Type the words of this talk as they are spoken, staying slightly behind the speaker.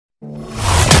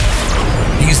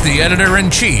He's the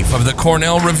editor-in-chief of the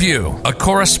Cornell Review, a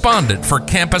correspondent for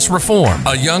Campus Reform,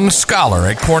 a young scholar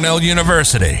at Cornell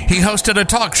University. He hosted a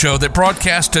talk show that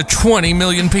broadcast to 20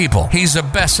 million people. He's a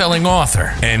best-selling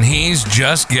author, and he's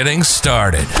just getting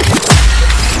started.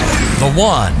 The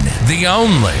one, the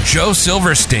only, Joe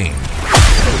Silverstein.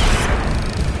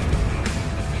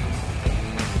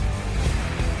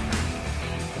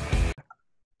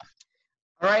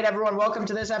 All right, everyone, welcome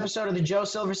to this episode of the Joe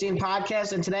Silverstein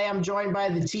Podcast, and today I'm joined by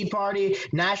the Tea Party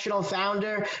national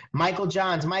founder, Michael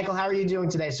Johns. Michael, how are you doing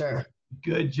today, sir?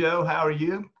 Good, Joe. How are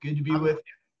you? Good to be with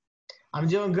you. I'm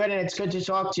doing good, and it's good to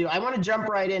talk to you. I want to jump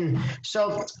right in.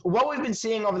 So what we've been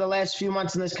seeing over the last few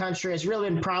months in this country has really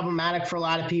been problematic for a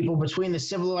lot of people. Between the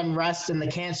civil unrest and the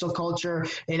cancel culture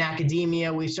in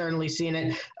academia, we've certainly seen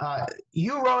it.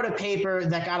 You wrote a paper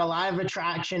that got a lot of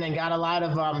attraction and got a lot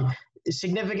of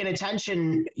significant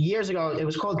attention years ago. It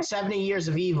was called 70 Years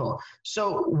of Evil.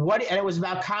 And it was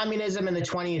about communism in the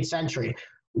 20th century.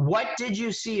 What did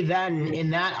you see then in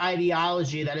that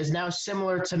ideology that is now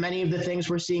similar to many of the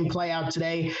things we're seeing play out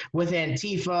today with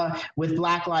Antifa, with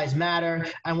Black Lives Matter,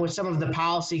 and with some of the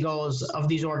policy goals of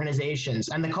these organizations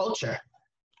and the culture?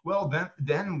 Well,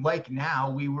 then like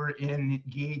now, we were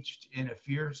engaged in a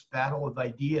fierce battle of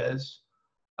ideas.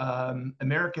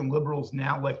 American liberals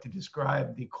now like to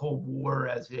describe the Cold War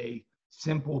as a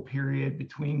simple period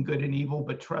between good and evil,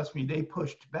 but trust me, they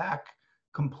pushed back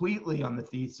completely on the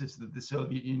thesis that the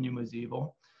Soviet Union was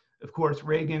evil. Of course,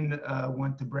 Reagan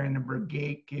went to Brandenburg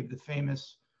Gate, gave the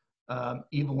famous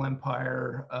evil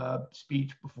empire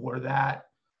speech before that,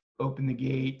 opened the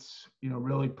gates,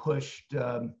 really pushed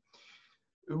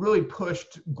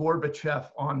Gorbachev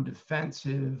on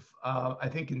defensive, I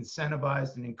think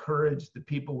incentivized and encouraged the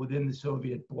people within the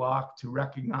Soviet bloc to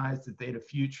recognize that they had a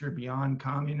future beyond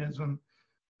communism,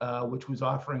 which was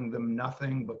offering them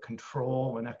nothing but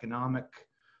control and economic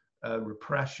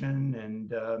repression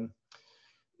and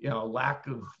lack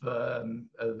of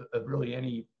really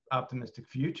any optimistic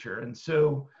future. And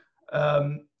so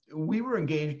we were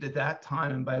engaged at that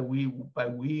time, and by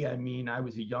we I mean I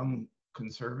was a young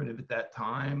conservative at that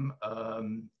time,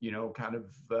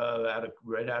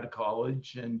 right out of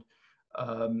college, and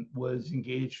was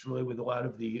engaged really with a lot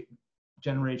of the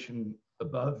generation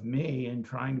above me in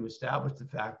trying to establish the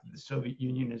fact that the Soviet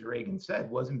Union, as Reagan said,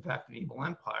 was in fact an evil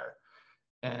empire.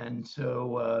 And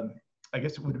so I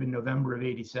guess it would have been November of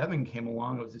 '87 came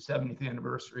along. It was the 70th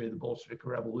anniversary of the Bolshevik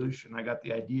Revolution. I got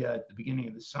the idea at the beginning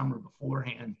of the summer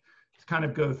beforehand to kind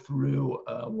of go through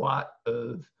a lot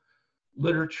of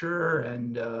literature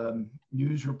and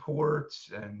news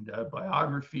reports and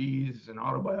biographies and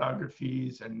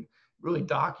autobiographies, and really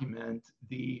document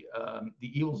the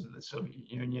evils of the Soviet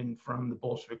Union from the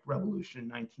Bolshevik Revolution in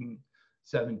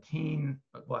 1917,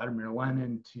 Vladimir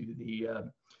Lenin, to the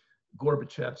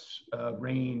Gorbachev's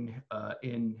reign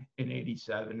in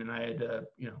 '87. And I had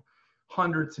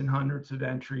hundreds and hundreds of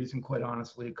entries, and quite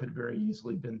honestly, it could have very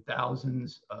easily been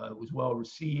thousands. It was well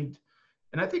received.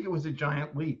 And I think it was a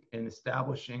giant leap in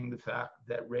establishing the fact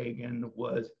that Reagan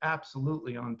was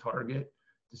absolutely on target,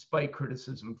 despite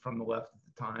criticism from the left at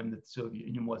the time, that the Soviet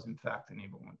Union was in fact an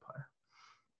evil empire.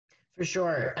 For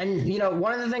sure. And,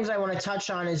 one of the things I want to touch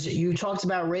on is you talked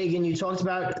about Reagan, you talked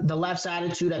about the left's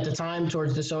attitude at the time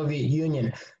towards the Soviet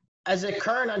Union. As a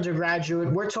current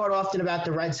undergraduate, we're taught often about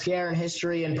the Red Scare in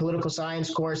history and political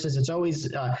science courses. It's always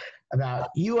about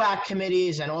UAC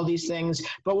committees and all these things.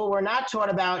 But what we're not taught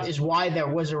about is why there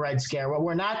was a Red Scare. What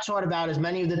we're not taught about is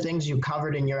many of the things you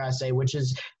covered in your essay, which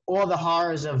is all the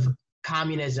horrors of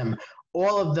communism,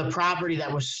 all of the property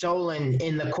that was stolen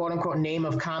in the quote-unquote name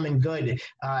of common good,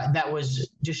 that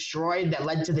was destroyed, that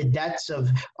led to the deaths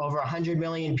of over 100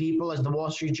 million people, as the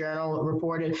Wall Street Journal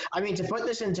reported. I mean, to put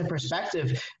this into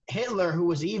perspective, Hitler, who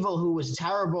was evil, who was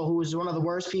terrible, who was one of the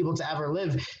worst people to ever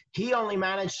live, he only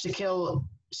managed to kill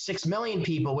 6 million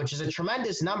people, which is a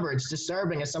tremendous number. It's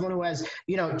disturbing. As someone who has,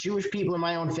 Jewish people in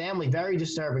my own family, very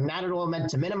disturbing. Not at all meant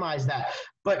to minimize that.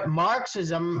 But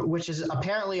Marxism, which is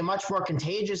apparently a much more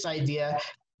contagious idea,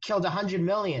 killed 100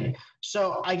 million.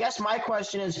 So I guess my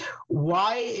question is,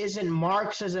 why isn't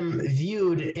Marxism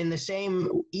viewed in the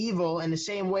same evil, in the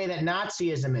same way that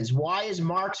Nazism is? Why is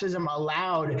Marxism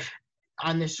allowed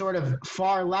on the sort of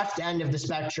far left end of the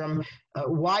spectrum?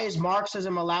 Why is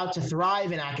Marxism allowed to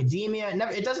thrive in academia?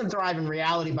 It doesn't thrive in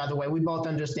reality, by the way. We both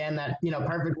understand that,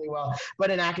 perfectly well. But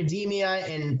in academia,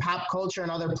 in pop culture, and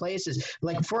other places.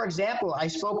 Like, for example, I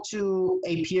spoke to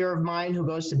a peer of mine who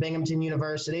goes to Binghamton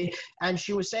University, and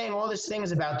she was saying all these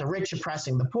things about the rich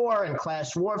oppressing the poor and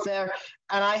class warfare.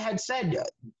 And I had said,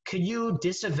 could you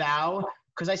disavow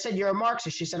because I said, you're a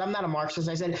Marxist. She said, I'm not a Marxist.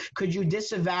 I said, could you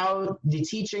disavow the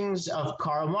teachings of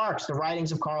Karl Marx, the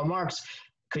writings of Karl Marx?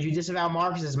 Could you disavow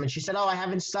Marxism? And she said, oh, I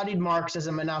haven't studied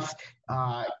Marxism enough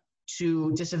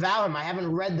to disavow him. I haven't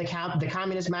read the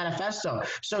Communist Manifesto.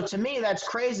 So to me, that's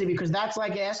crazy, because that's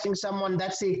like asking someone,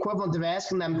 that's the equivalent of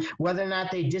asking them whether or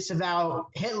not they disavow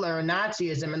Hitler or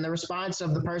Nazism, and the response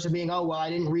of the person being, oh, well, I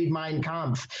didn't read Mein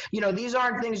Kampf. You know, these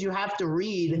aren't things you have to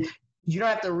read. You don't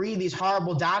have to read these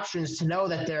horrible doctrines to know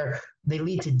that they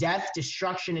lead to death,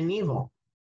 destruction, and evil.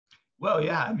 Well,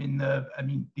 yeah, I mean,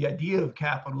 the idea of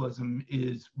capitalism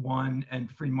is one,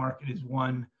 and free market is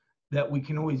one, that we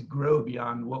can always grow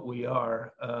beyond what we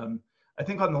are. I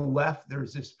think on the left,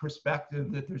 there's this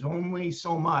perspective that there's only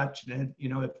so much that, you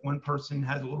know, if one person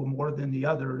has a little more than the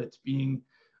other, it's being,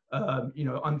 you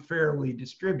know, unfairly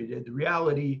distributed. The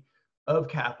reality of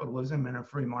capitalism and a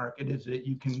free market is that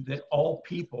that all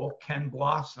people can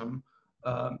blossom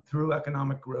through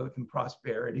economic growth and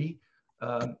prosperity.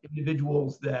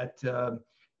 Individuals that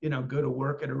you know, go to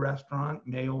work at a restaurant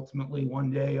may ultimately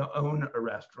one day own a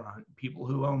restaurant. People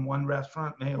who own one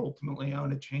restaurant may ultimately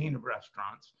own a chain of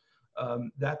restaurants.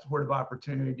 That sort of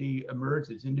opportunity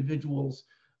emerges. Individuals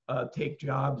take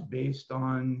jobs based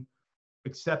on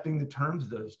accepting the terms of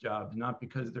those jobs, not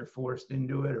because they're forced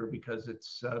into it or because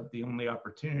it's the only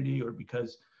opportunity or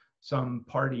because some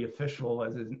party official,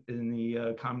 as in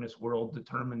the communist world,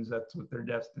 determines that's what they're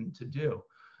destined to do.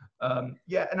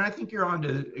 Yeah, and I think you're on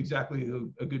to exactly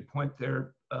a good point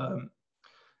there,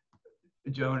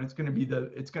 Joe. And it's going to be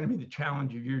the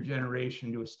challenge of your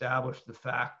generation to establish the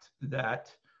fact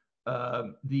that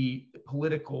the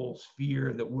political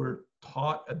sphere that we're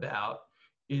taught about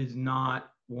is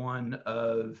not one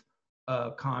of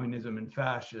communism and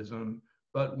fascism,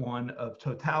 but one of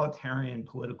totalitarian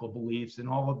political beliefs in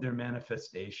all of their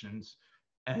manifestations,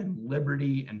 and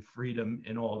liberty and freedom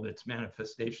in all of its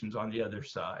manifestations on the other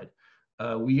side.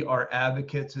 We are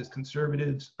advocates as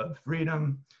conservatives of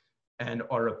freedom and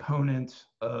are opponents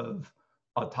of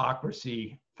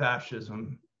autocracy,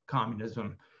 fascism,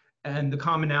 communism. And the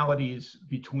commonalities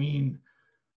between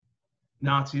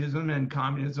Nazism and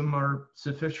communism are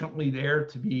sufficiently there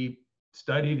to be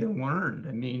studied and learned.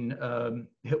 I mean,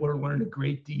 Hitler learned a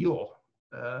great deal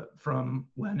from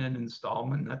Lenin and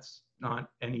Stalin. That's not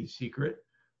any secret.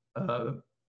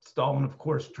 Stalin, of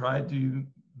course, tried to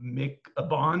make a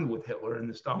bond with Hitler in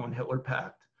the Stalin-Hitler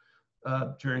Pact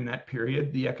during that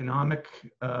period. The economic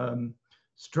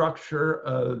structure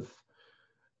of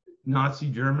Nazi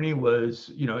Germany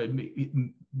was, you know, it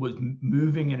was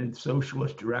moving in a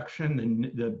socialist direction,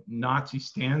 and the Nazi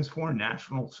stands for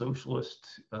National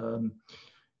Socialist, you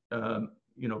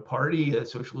know, Party. A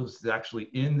socialist is actually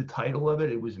in the title of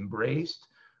it. It was embraced,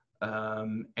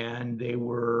 and they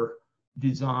were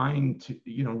designed to,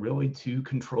 you know, really to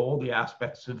control the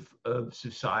aspects of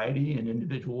society and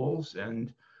individuals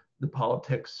and the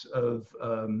politics of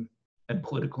and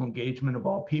political engagement of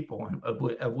all people, and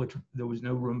of which there was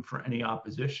no room for any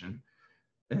opposition.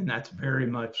 And that's very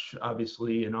much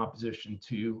obviously in opposition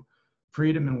to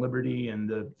freedom and liberty and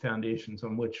the foundations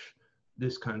on which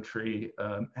this country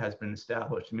has been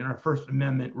established. I mean, our First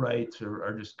Amendment rights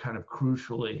are just kind of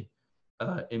crucially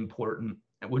important.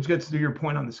 Which gets to your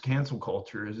point on this cancel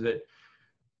culture, is that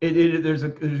there's a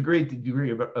great degree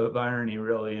of irony,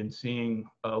 really, in seeing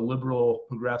a liberal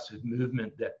progressive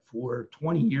movement that for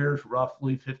 20 years,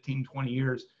 roughly 15, 20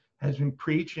 years, has been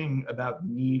preaching about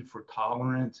the need for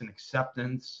tolerance and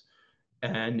acceptance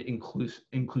and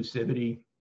inclusivity.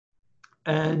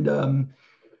 And,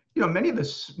 you know, many of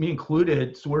us, me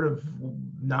included, sort of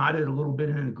nodded a little bit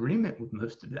in agreement with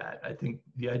most of that. I think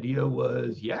the idea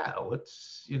was, yeah,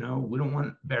 let's, you know, we don't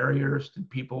want barriers to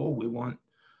people. We want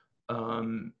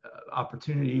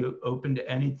opportunity open to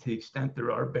any, to the extent there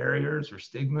are barriers or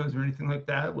stigmas or anything like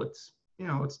that. Let's, you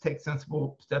know, let's take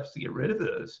sensible steps to get rid of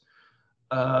those.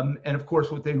 And of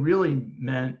course, what they really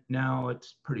meant, now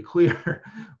it's pretty clear,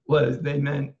 was they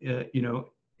meant, you know,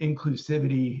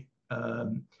 inclusivity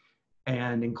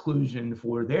and inclusion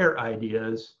for their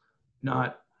ideas,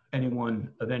 not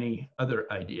anyone of any other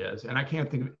ideas. And I can't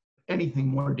think of anything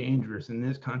more dangerous in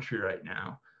this country right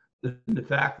now than the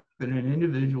fact that an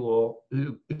individual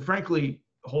who frankly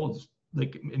holds,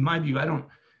 like, in my view,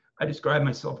 I describe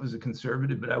myself as a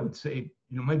conservative, but I would say,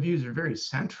 you know, my views are very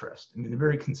centrist. I mean, they're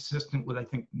very consistent with, I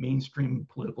think, mainstream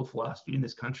political philosophy in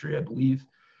this country. I believe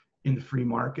in the free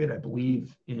market. I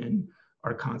believe in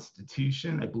our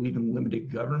Constitution. I believe in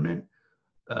limited government.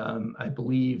 I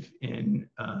believe in,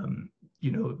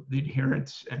 you know, the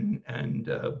adherence and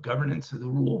governance of the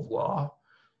rule of law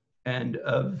and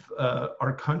of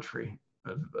our country,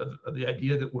 of the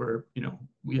idea that we're, you know,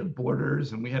 we have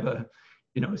borders and we have a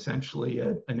essentially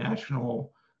a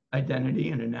national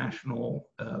identity and a national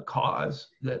cause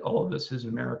that all of us as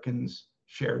Americans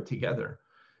share together.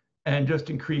 And just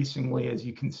increasingly, as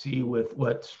you can see with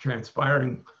what's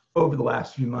transpiring over the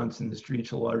last few months in the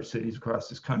streets of large cities across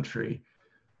this country,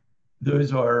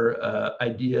 those are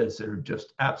ideas that are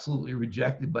just absolutely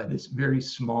rejected by this very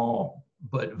small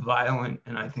but violent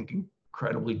and I think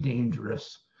incredibly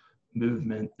dangerous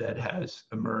movement that has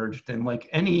emerged. And like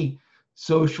any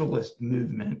socialist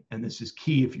movement, and this is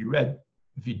key, if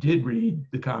you did read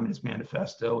the Communist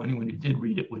Manifesto, anyone who did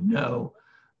read it would know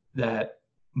that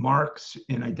Marx,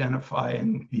 in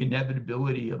identifying the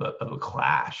inevitability of a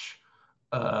clash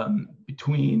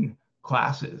between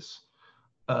classes,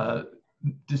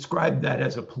 described that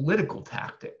as a political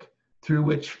tactic through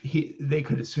which they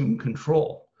could assume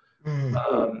control.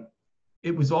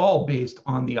 It was all based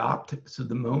on the optics of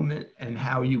the moment and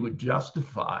how you would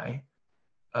justify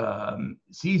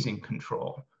seizing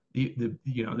control.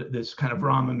 This kind of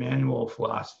Rahm Emanuel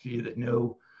philosophy that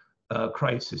no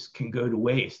crisis can go to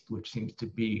waste, which seems to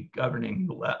be governing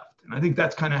the left. And I think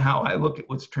that's kind of how I look at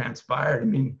what's transpired. I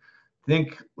mean,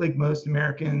 think like most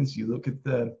Americans, you look at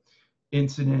the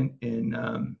incident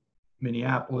in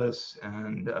Minneapolis,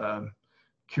 and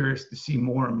curious to see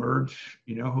more emerge,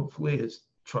 hopefully as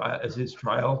his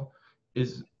trial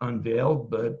is unveiled.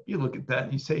 But you look at that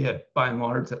and you say, yeah, by and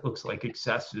large, that looks like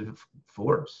excessive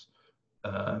force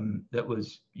that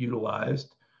was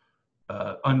utilized.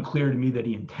 Unclear to me that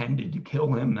he intended to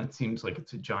kill him. That seems like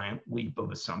it's a giant leap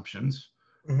of assumptions.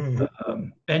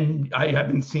 And I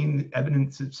haven't seen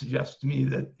evidence that suggests to me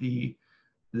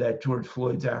that George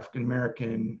Floyd's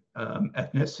African-American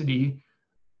ethnicity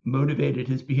motivated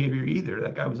his behavior either.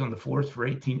 That guy was on the force for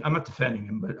 18. I'm not defending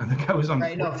him, but the guy was on.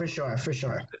 Right, no, for sure.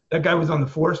 That guy was on the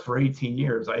force for 18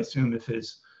 years. I assume if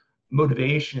his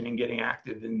motivation in getting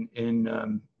active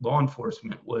in law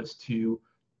enforcement was to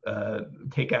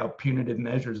take out punitive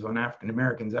measures on African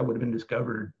Americans, that would have been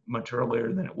discovered much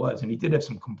earlier than it was. And he did have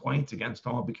some complaints against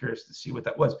him. I'll be curious to see what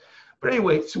that was. But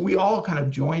anyway, so we all kind of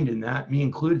joined in that, me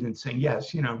included, in saying,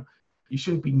 yes, you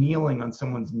shouldn't be kneeling on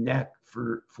someone's neck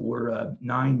for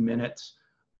 9 minutes,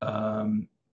 and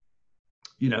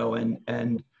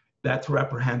that's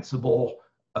reprehensible.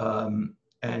 And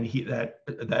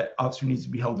that officer needs to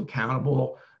be held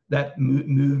accountable. That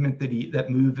move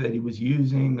that he was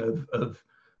using of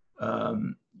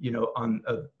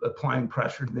applying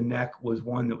pressure to the neck was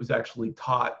one that was actually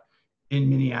taught in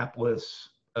Minneapolis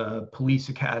police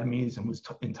academies and was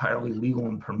entirely legal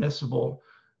and permissible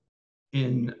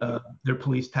in their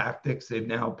police tactics. They've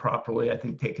now properly, I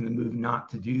think, taken the move not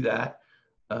to do that.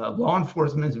 Law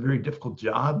enforcement is a very difficult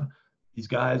job. These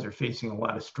guys are facing a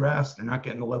lot of stress. They're not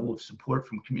getting the level of support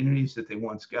from communities that they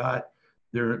once got.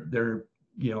 They're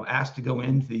asked to go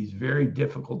into these very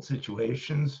difficult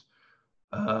situations,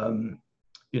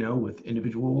 with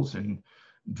individuals and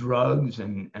drugs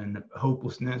and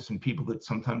hopelessness and people that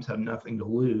sometimes have nothing to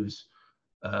lose.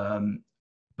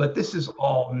 But this is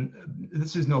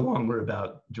no longer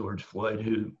about George Floyd,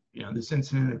 who, this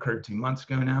incident occurred 2 months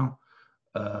ago now.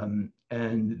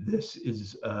 And this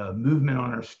is a movement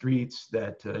on our streets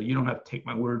that you don't have to take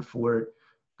my word for it.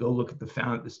 Go look at the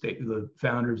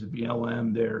founders of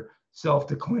BLM. They're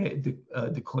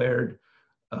self-declared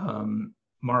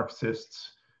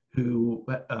Marxists who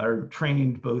are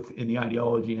trained both in the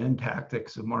ideology and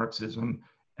tactics of Marxism,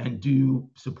 and do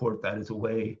support that as a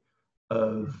way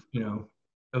of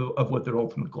what their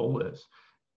ultimate goal is.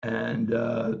 And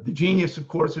the genius, of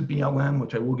course, of BLM,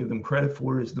 which I will give them credit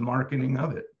for, is the marketing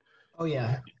of it. Oh,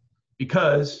 yeah.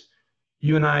 Because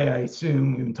you and I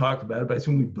assume, we haven't talked about it, but I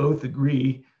assume we both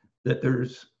agree that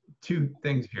there's two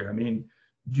things here. I mean,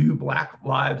 do Black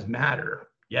lives matter?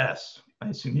 Yes. I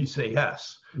assume you say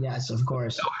yes. Yes, of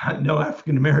course. No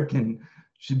African American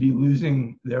should be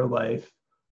losing their life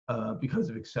because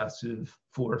of excessive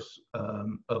force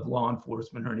of law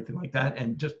enforcement or anything like that.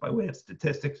 And just by way of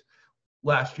statistics,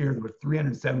 last year there were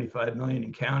 375 million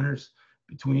encounters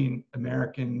between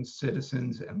American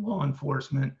citizens and law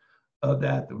enforcement. Of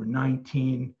that, there were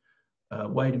 19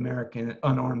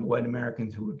 unarmed white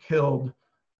Americans who were killed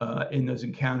in those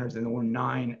encounters, and there were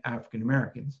 9 African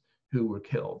Americans who were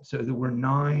killed. So there were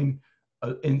 9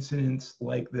 incidents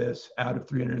like this out of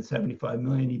 375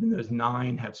 million. Even those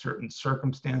 9 have certain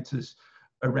circumstances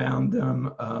around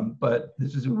them. But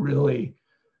this is really,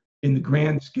 in the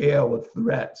grand scale of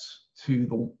threats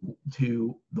to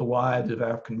the lives of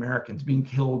African Americans, being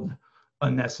killed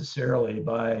unnecessarily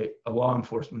by a law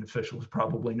enforcement official is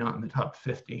probably not in the top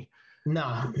 50.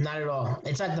 No, not at all.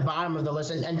 It's at the bottom of the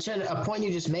list. And to a point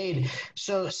you just made,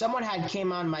 so someone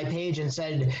came on my page and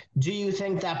said, do you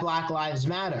think that Black Lives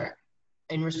Matter?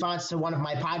 in response to one of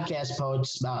my podcast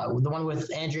posts, the one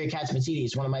with Andrea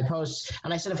Katzmatidis, one of my posts.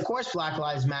 And I said, of course, Black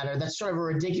Lives Matter. That's sort of a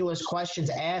ridiculous question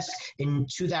to ask in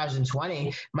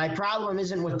 2020. My problem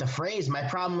isn't with the phrase. My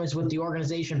problem is with the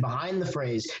organization behind the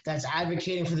phrase that's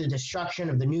advocating for the destruction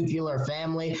of the nuclear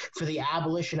family, for the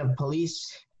abolition of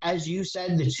police. As you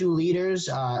said, the two leaders,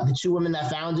 the two women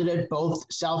that founded it,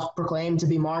 both self-proclaimed to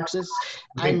be Marxists.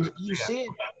 And you see it.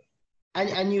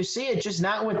 And you see it just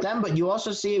not with them, but you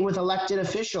also see it with elected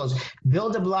officials. Bill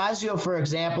de Blasio, for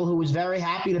example, who was very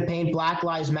happy to paint Black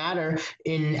Lives Matter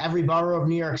in every borough of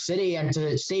New York City and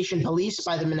to station police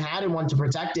by the Manhattan one to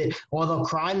protect it, although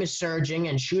crime is surging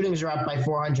and shootings are up by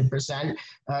 400%.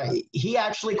 He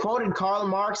actually quoted Karl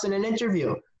Marx in an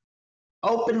interview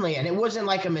openly, and it wasn't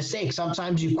like a mistake.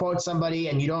 Sometimes you quote somebody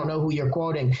and you don't know who you're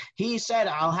quoting. He said,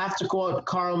 I'll have to quote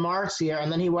Karl Marx here,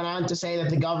 and then he went on to say that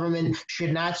the government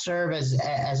should not serve as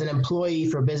an employee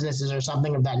for businesses or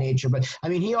something of that nature. But I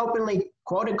mean, he openly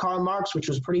quoted Karl Marx, which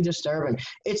was pretty disturbing.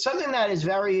 It's something that is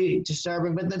very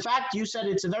disturbing, but the fact you said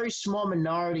it's a very small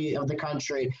minority of the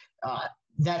country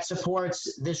that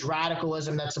supports this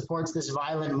radicalism, that supports this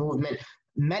violent movement.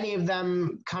 Many of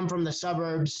them come from the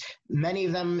suburbs. Many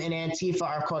of them in Antifa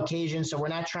are Caucasian. So we're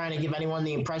not trying to give anyone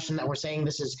the impression that we're saying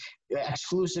this is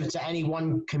exclusive to any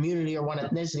one community or one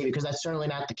ethnicity, because that's certainly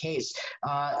not the case.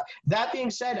 That being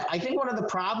said, I think one of the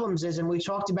problems is, and we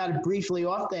talked about it briefly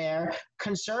off the air,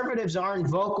 conservatives aren't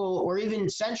vocal, or even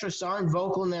centrists aren't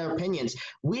vocal in their opinions.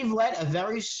 We've let a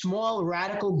very small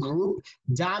radical group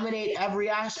dominate every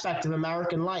aspect of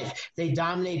American life. They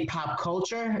dominate pop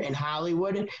culture in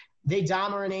Hollywood. They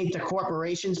dominate the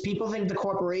corporations. People think the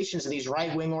corporations are these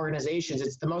right-wing organizations.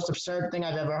 It's the most absurd thing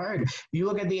I've ever heard. You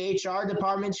look at the HR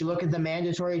departments, you look at the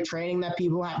mandatory training that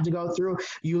people have to go through,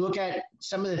 you look at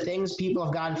some of the things people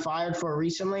have gotten fired for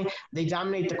recently. They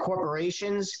dominate the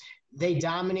corporations. They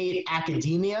dominate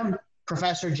academia.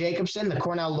 Professor Jacobson, the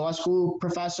Cornell Law School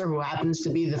professor, who happens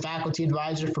to be the faculty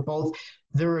advisor for both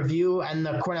the Review and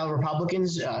the Cornell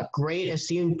Republicans, great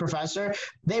esteemed professor,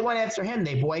 they went after him.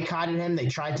 They boycotted him. They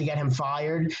tried to get him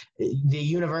fired. The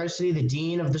university, the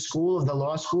dean of the school, of the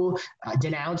law school,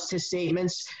 denounced his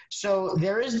statements. So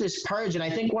there is this purge. And I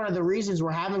think one of the reasons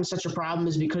we're having such a problem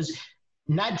is because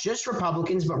not just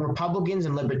Republicans, but Republicans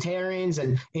and libertarians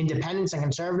and independents and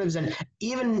conservatives and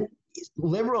even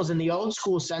liberals in the old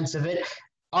school sense of it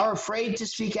are afraid to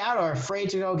speak out, are afraid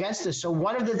to go against this. So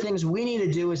one of the things we need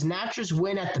to do is not just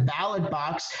win at the ballot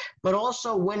box, but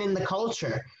also win in the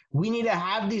culture. We need to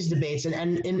have these debates.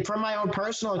 And from my own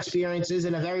personal experiences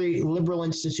in a very liberal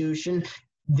institution,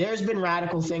 there's been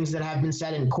radical things that have been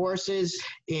said in courses,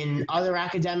 in other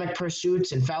academic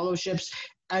pursuits and fellowships.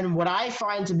 And what I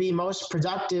find to be most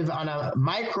productive on a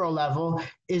micro level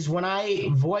is when I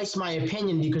voice my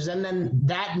opinion, because then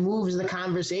that moves the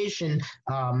conversation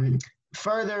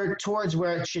further towards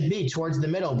where it should be, towards the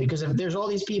middle. Because if there's all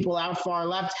these people out far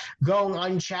left going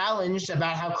unchallenged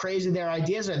about how crazy their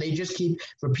ideas are, they just keep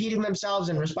repeating themselves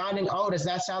and responding, oh, does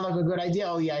that sound like a good idea?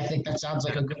 Oh, yeah, I think that sounds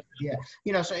like a good idea.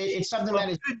 You know, so it's something that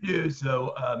is good news,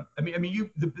 though.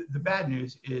 The bad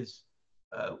news is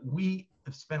we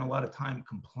have spent a lot of time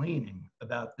complaining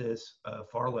about this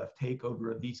far left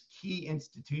takeover of these key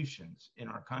institutions in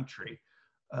our country.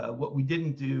 What we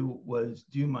didn't do was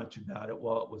do much about it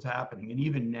while it was happening. And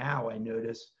even now I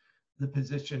notice the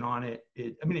position on it.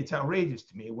 It's outrageous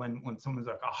to me when someone's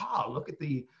like, aha, look at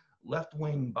the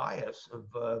left-wing bias of,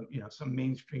 some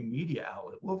mainstream media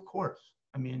outlet. Well, of course.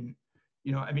 I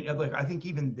think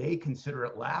even they consider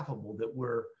it laughable that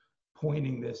we're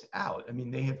pointing this out. I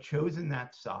mean, they have chosen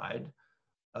that side.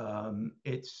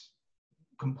 It's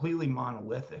completely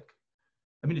monolithic.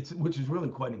 Which is really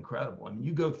quite incredible. I mean,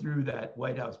 you go through that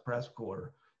White House press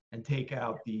corps and take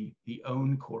out the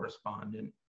OWN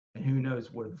correspondent, and who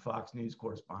knows where the Fox News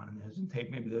correspondent is, and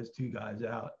take maybe those two guys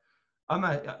out. I'm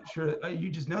not sure. You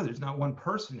just know there's not one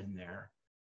person in there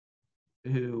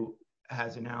who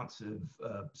has an ounce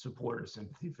of support or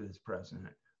sympathy for this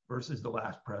president versus the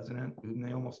last president, whom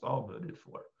they almost all voted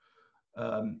for.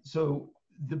 So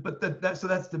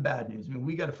that's the bad news. I mean,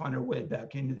 we got to find our way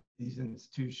back into these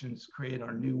institutions, create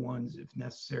our new ones if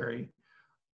necessary.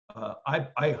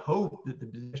 I hope that the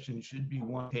position should be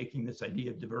one taking this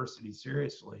idea of diversity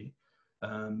seriously,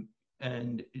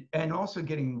 and also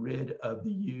getting rid of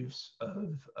the use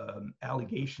of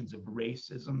allegations of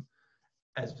racism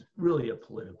as really a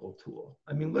political tool.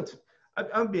 I mean,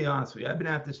 I'll be honest with you. I've been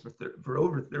at this for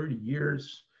over 30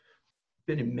 years.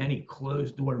 Been in many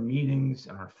closed-door meetings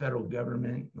in our federal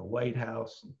government, the White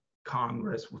House,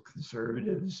 Congress with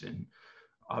conservatives, and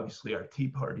obviously our Tea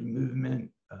Party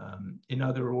movement, in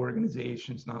other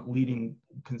organizations, not leading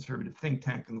conservative think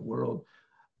tank in the world.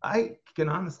 I can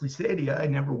honestly say to you, I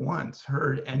never once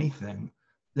heard anything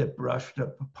that brushed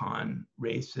up upon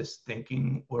racist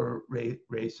thinking or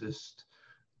racist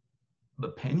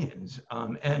opinions,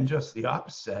 and just the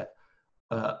opposite.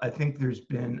 I think there's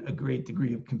been a great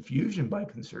degree of confusion by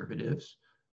conservatives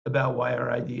about why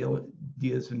our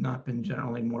ideas have not been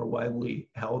generally more widely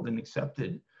held and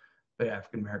accepted by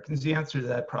African Americans. The answer to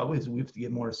that probably is we have to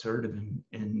get more assertive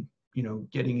in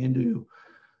getting into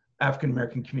African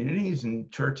American communities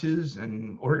and churches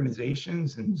and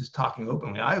organizations and just talking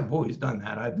openly. I've always done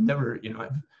that. I've never,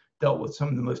 I've dealt with some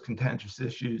of the most contentious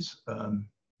issues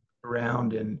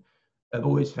around, and I've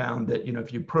always found that,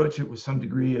 if you approach it with some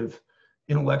degree of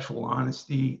intellectual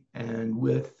honesty and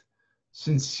with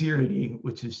sincerity,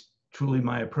 which is truly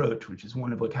my approach, which is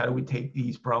one of like, how do we take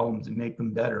these problems and make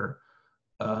them better?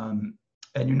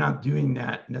 And you're not doing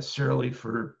that necessarily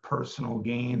for personal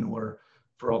gain or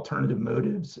for alternative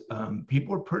motives.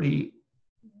 People are pretty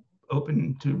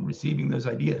open to receiving those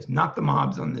ideas, not the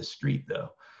mobs on this street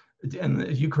though. And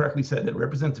as you correctly said, it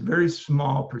represents a very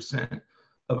small percent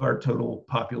of our total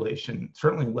population,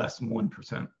 certainly less than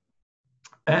 1%.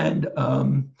 And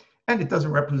it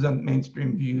doesn't represent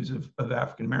mainstream views of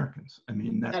African Americans. I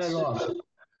mean, that's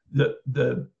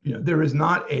there is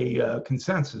not a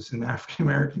consensus in the African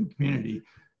American community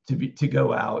to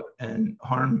go out and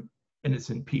harm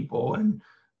innocent people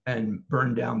and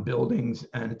burn down buildings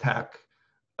and attack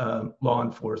law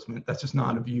enforcement. That's just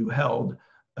not a view held.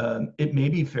 It may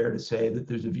be fair to say that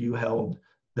there's a view held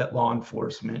that law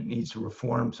enforcement needs to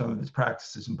reform some of its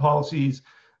practices and policies,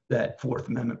 that Fourth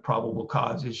Amendment probable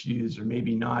cause issues are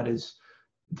maybe not as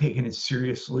taken as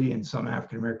seriously in some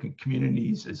African American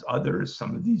communities as others.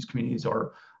 Some of these communities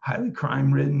are highly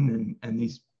crime ridden, and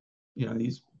these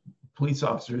police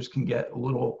officers can get a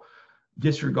little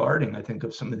disregarding, I think,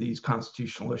 of some of these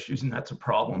constitutional issues, and that's a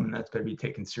problem, and that's got to be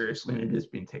taken seriously, and it is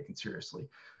being taken seriously.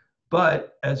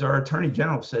 But as our Attorney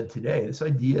General said today, this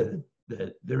idea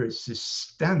that there is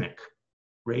systemic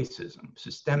racism,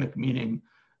 systemic meaning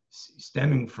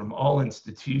stemming from all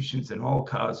institutions and all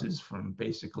causes from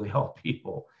basically all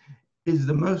people, is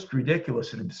the most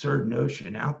ridiculous and absurd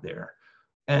notion out there.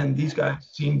 And these guys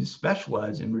seem to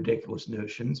specialize in ridiculous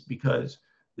notions because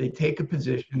they take a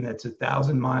position that's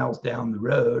 1,000 miles down the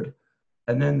road,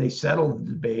 and then they settle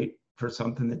the debate for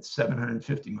something that's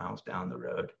 750 miles down the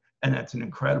road. And that's an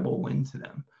incredible win to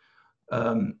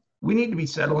them. We need to be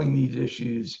settling these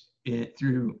issues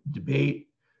through debate,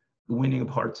 the winning of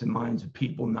hearts and minds of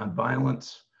people, not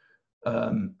violence.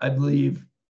 I believe,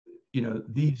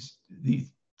 these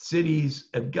cities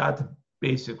have got to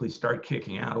basically start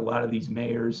kicking out a lot of these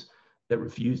mayors that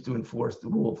refuse to enforce the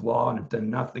rule of law and have done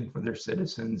nothing for their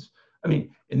citizens. I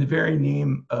mean, in the very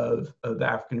name of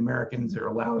African Americans, they're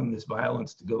allowing this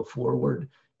violence to go forward,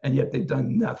 and yet they've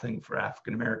done nothing for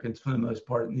African Americans for the most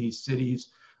part in these cities.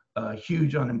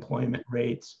 Huge unemployment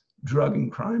rates, drug and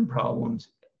crime problems,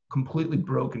 completely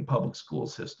broken public school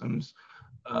systems,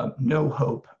 no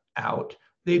hope out.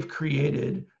 They've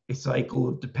created a cycle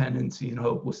of dependency and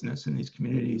hopelessness in these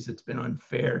communities that's been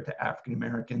unfair to African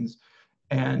Americans.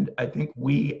 And I think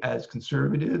we as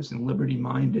conservatives and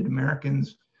liberty-minded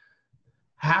Americans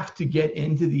have to get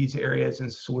into these areas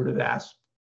and sort of ask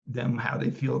them how they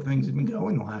feel things have been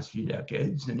going the last few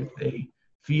decades. And if they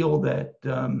feel that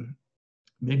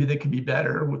maybe they could be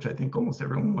better, which I think almost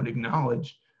everyone would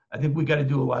acknowledge, I think we got to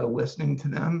do a lot of listening to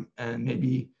them and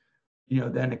maybe,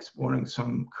 then exploring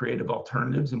some creative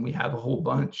alternatives. And we have a whole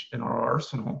bunch in our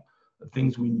arsenal of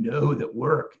things we know that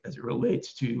work as it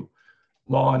relates to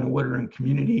law and order in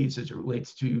communities, as it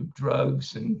relates to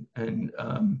drugs and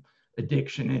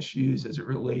addiction issues, as it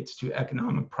relates to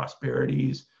economic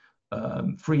prosperities,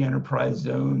 free enterprise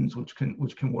zones, which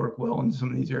can work well in some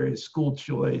of these areas, school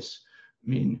choice. I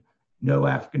mean, no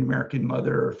African American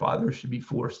mother or father should be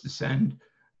forced to send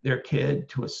their kid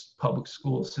to a public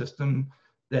school system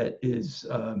that is,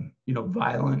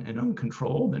 violent and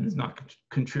uncontrolled and is not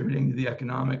contributing to the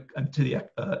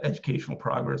educational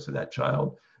progress of that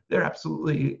child. They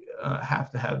absolutely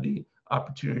have to have the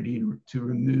opportunity to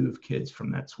remove kids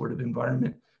from that sort of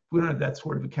environment. If we don't have that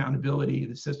sort of accountability,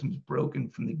 the system's broken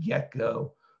from the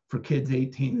get-go for kids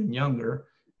 18 and younger.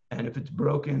 And if it's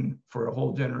broken for a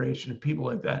whole generation of people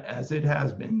like that, as it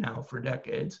has been now for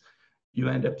decades, you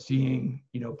end up seeing,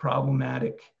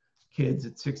 problematic kids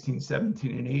at 16,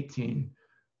 17, and 18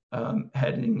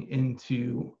 heading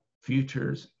into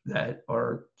futures that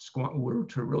were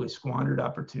to really squandered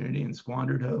opportunity and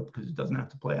squandered hope, because it doesn't have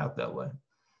to play out that way.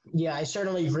 Yeah, I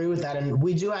certainly agree with that. And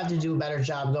we do have to do a better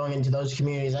job going into those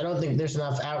communities. I don't think there's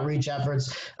enough outreach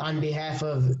efforts on behalf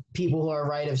of people who are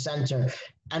right of center.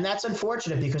 And that's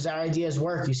unfortunate because our ideas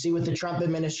work. You see with the Trump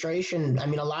administration, I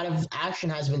mean, a lot of action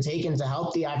has been taken to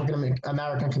help the African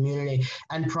American community.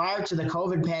 And prior to the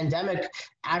COVID pandemic,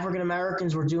 African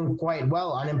Americans were doing quite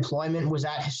well. Unemployment was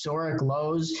at historic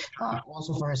lows.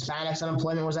 Also for Hispanics,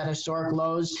 unemployment was at historic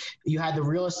lows. You had the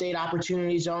real estate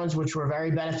opportunity zones, which were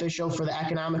very beneficial for the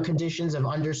economic conditions of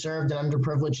underserved and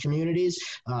underprivileged communities,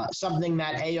 something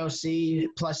that AOC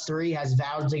 +3 has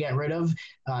vowed to get rid of.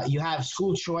 You have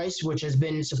school choice, which has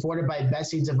been supported by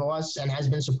Betsy DeVos and has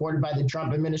been supported by the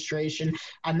Trump administration.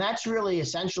 And that's really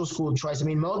essential school choice. I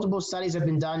mean, multiple studies have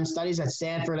been done. Studies at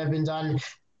Stanford have been done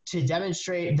to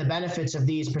demonstrate the benefits of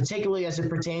these, particularly as it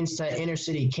pertains to inner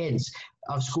city kids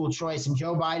of school choice. And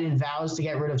Joe Biden vows to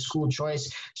get rid of school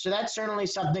choice. So that's certainly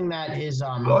something that is.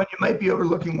 Well, and you might be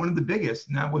overlooking one of the biggest,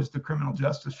 and that was the criminal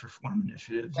justice reform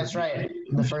initiative. That's right.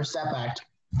 The First Step Act.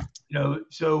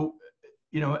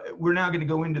 We're now going to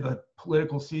go into the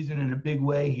political season in a big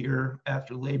way here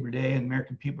after Labor Day, and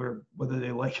American people, are, whether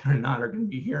they like it or not, are going to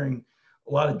be hearing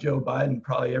a lot of Joe Biden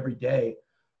probably every day.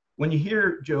 When you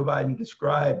hear Joe Biden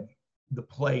describe the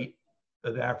plight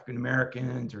of African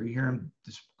Americans, or you hear him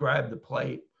describe the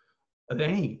plight of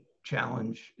any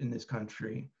challenge in this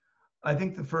country, I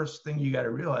think the first thing you got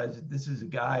to realize is this is a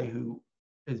guy who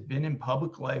has been in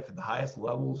public life at the highest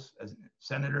levels as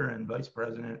senator and vice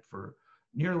president for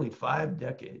nearly 5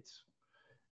 decades.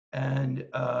 And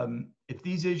if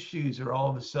these issues are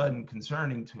all of a sudden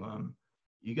concerning to him,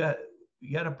 you got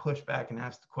to push back and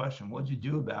ask the question, what'd you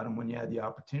do about them when you had the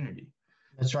opportunity?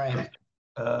 That's right.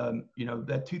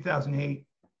 That 2008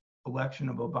 election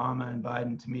of Obama and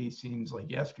Biden to me seems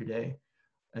like yesterday.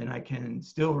 And I can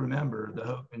still remember the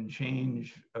hope and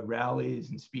change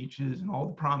rallies and speeches and all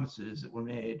the promises that were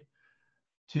made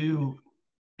to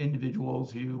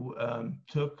individuals who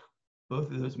took both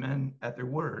of those men at their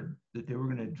word that they were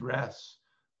going to address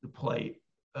the plight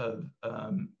of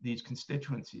these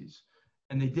constituencies.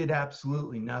 And they did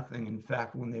absolutely nothing. In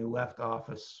fact, when they left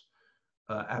office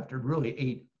after really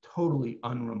 8 totally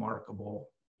unremarkable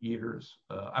years,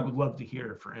 I would love to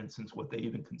hear, for instance, what they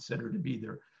even consider to be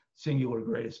their singular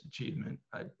greatest achievement.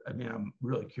 I mean, I'm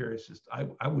really curious.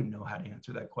 I wouldn't know how to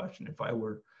answer that question if I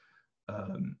were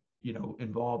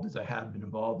involved, as I have been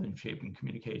involved in shaping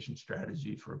communication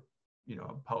strategy for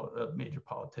a major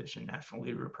politician, national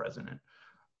leader, or president.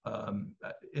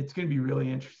 It's going to be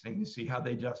really interesting to see how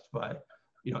they justify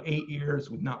 8 years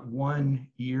with not 1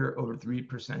 year over 3%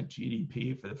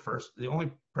 GDP for the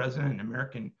only president in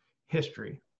American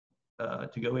history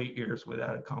to go 8 years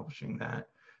without accomplishing that.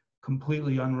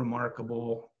 Completely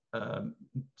unremarkable,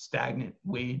 stagnant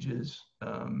wages,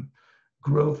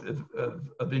 growth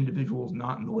of individuals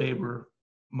not in the labor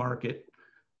market,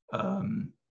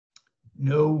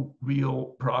 no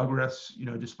real progress,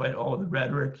 despite all of the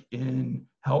rhetoric in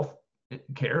health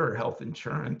care or health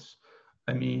insurance.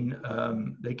 I mean,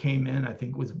 they came in, I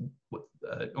think, with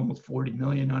almost 40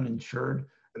 million uninsured,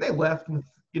 and they left with,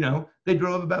 they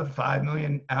drove about 5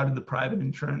 million out of the private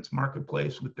insurance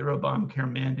marketplace with their Obamacare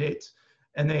mandates,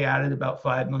 and they added about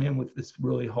 5 million with this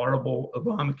really horrible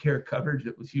Obamacare coverage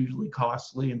that was hugely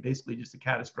costly and basically just a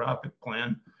catastrophic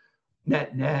plan.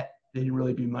 Net, they didn't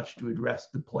really do much to address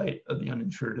the plight of the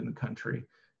uninsured in the country,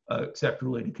 except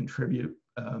really to contribute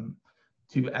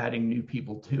to adding new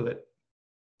people to it.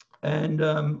 And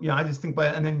I just think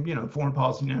and then foreign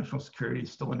policy, national security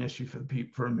is still an issue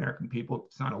for American people.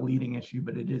 It's not a leading issue,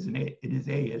 but it is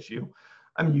a issue.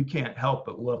 I mean, you can't help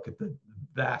but look at the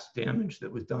vast damage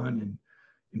that was done in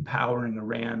empowering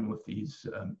Iran with these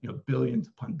billions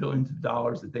upon billions of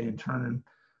dollars that they in turn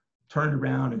turned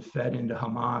around and fed into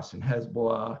Hamas and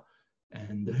Hezbollah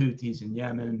and the Houthis in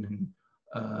Yemen,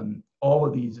 and all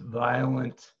of these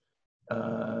violent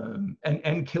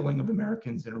and killing of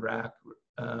Americans in Iraq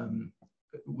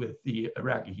with the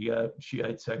Iraqi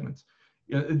Shiite segments.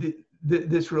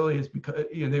 This really is because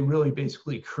they really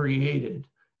basically created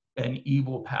an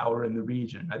evil power in the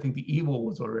region. I think the evil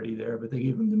was already there, but they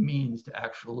gave them the means to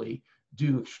actually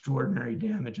do extraordinary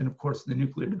damage. And of course, the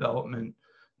nuclear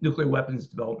weapons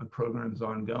development program is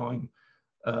ongoing.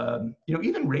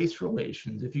 Even race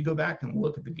relations, if you go back and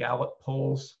look at the Gallup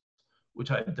polls,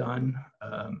 which I've done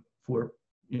for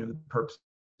the purposes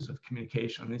of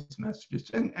communication on these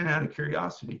messages, and out of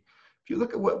curiosity, if you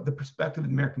look at what the perspective of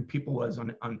the American people was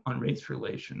on race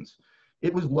relations,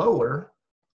 it was lower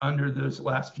under those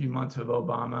last few months of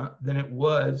Obama than it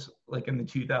was like in the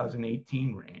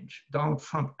 2018 range. Donald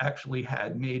Trump actually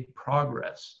had made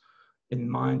progress in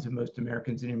the minds of most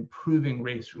Americans in improving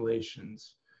race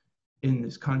relations in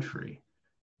this country,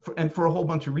 and for a whole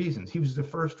bunch of reasons. He was the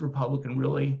first Republican,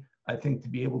 really, I think, to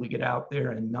be able to get out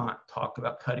there and not talk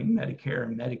about cutting Medicare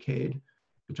and Medicaid,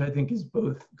 which I think is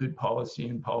both good policy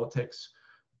and politics.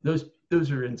 Those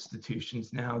are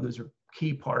institutions now. Those are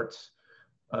key parts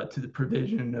to the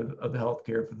provision of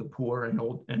healthcare for the poor and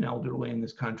old and elderly in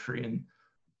this country. And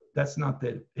that's not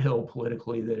the hill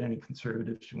politically that any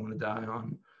conservative should want to die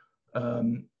on.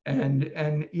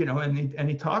 And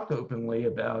he talked openly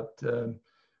about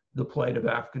the plight of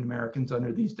African Americans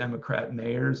under these Democrat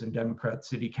mayors and Democrat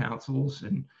city councils.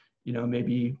 And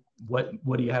maybe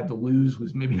what he had to lose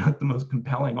was maybe not the most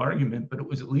compelling argument, but it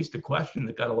was at least a question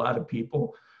that got a lot of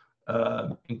people,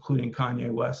 including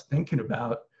Kanye West, thinking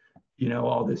about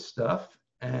all this stuff.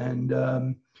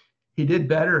 And he did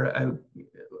better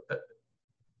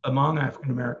among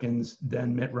African Americans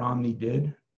than Mitt Romney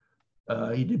did.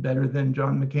 He did better than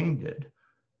John McCain did.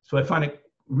 So I find it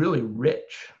really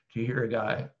rich to hear a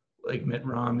guy like Mitt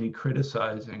Romney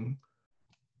criticizing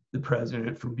the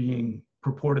president for being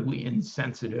purportedly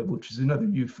insensitive, which is another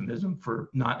euphemism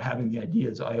for not having the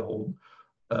ideas I hold,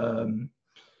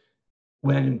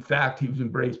 when in fact he was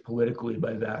embraced politically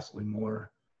by vastly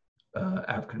more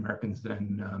African Americans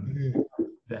than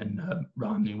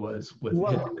Romney was with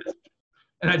his.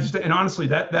 And honestly,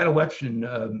 that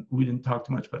election, we didn't talk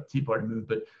too much about the Tea Party movement,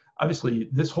 but obviously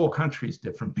this whole country is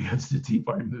different because of the Tea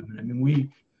Party movement. I mean,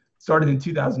 we started in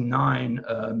 2009.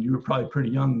 You were probably pretty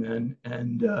young then,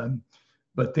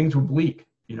 but things were bleak.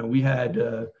 We had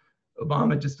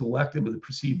Obama just elected with a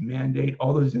perceived mandate.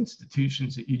 All those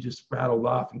institutions that you just rattled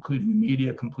off, including the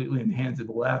media, completely in the hands of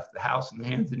the left, the House in the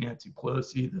hands of Nancy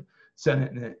Pelosi, the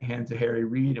Senate in the hands of Harry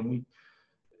Reid, and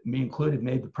me included,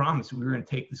 made the promise that we were going to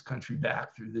take this country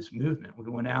back through this movement. We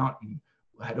went out and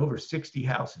had over 60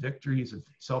 House victories of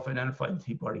self-identified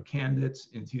Tea Party candidates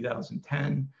in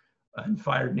 2010 and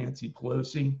fired Nancy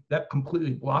Pelosi. That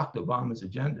completely blocked Obama's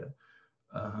agenda.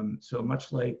 So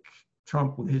much like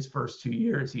Trump with his first 2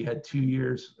 years, he had 2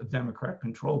 years of Democrat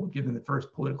control, but given the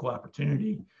first political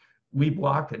opportunity, we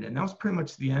blocked it. And that was pretty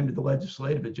much the end of the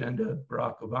legislative agenda of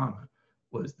Barack Obama,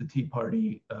 was the Tea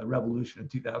Party revolution of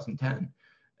 2010.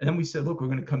 And then we said, look, we're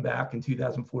going to come back in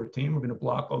 2014. We're going to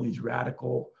block all these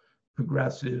radical,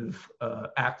 progressive,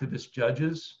 activist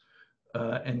judges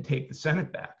and take the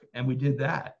Senate back. And we did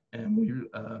that. And we,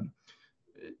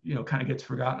 kind of gets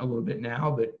forgotten a little bit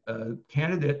now, but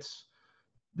candidates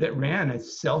that ran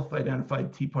as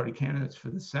self-identified Tea Party candidates for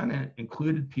the Senate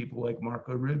included people like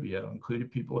Marco Rubio, included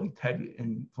people like Ted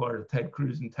in Florida, Ted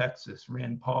Cruz in Texas,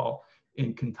 Rand Paul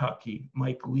in Kentucky,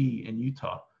 Mike Lee in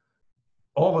Utah.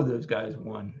 All of those guys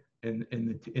won in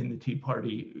the Tea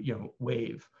Party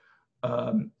wave,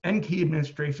 and key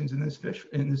administrations in this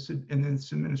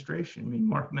administration. I mean,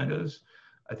 Mark Meadows,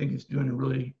 I think, is doing a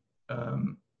really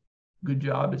good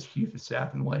job as chief of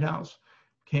staff in the White House.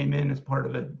 Came in as part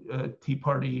of a Tea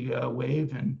Party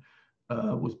wave and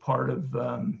was part of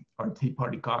our Tea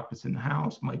Party caucus in the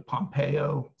House. Mike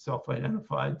Pompeo,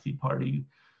 self-identified Tea Party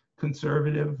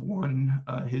conservative, won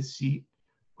his seat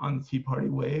on the Tea Party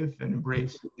wave and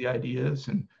embraced the ideas.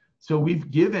 And so we've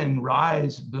given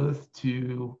rise both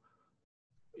to,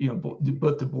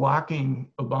 both to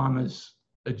blocking Obama's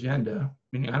agenda.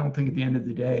 Meaning, I don't think at the end of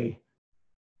the day,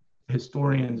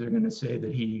 historians are going to say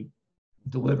that he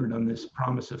delivered on this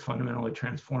promise of fundamentally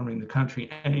transforming the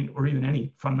country, or even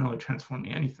any fundamentally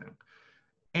transforming anything.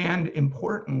 And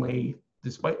importantly,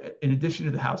 in addition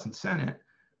to the House and Senate,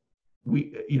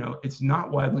 it's not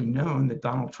widely known that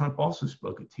Donald Trump also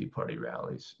spoke at Tea Party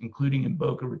rallies, including in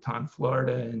Boca Raton,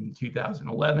 Florida in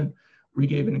 2011, where he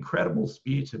gave an incredible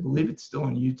speech. I believe it's still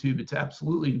on YouTube. It's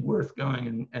absolutely worth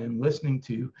going and listening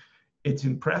to. It's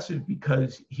impressive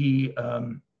because he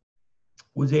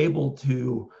was able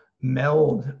to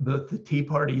meld both the Tea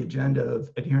Party agenda of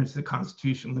adherence to the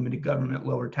Constitution, limited government,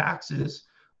 lower taxes,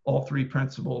 all three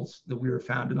principles that we were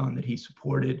founded on that he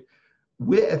supported,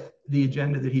 with the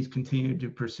agenda that he's continued to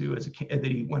pursue that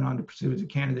he went on to pursue as a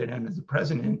candidate and as a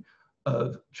president,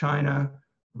 of China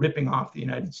ripping off the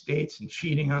United States and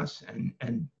cheating us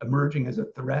and emerging as a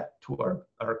threat to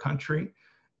our country,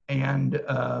 and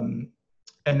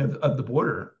of the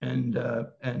border and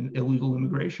illegal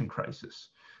immigration crisis.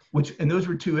 And those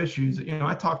were two issues.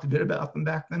 I talked a bit about them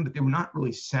back then, but they were not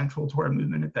really central to our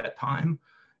movement at that time.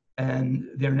 And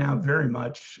they're now very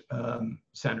much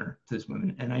center to this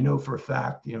movement. And I know for a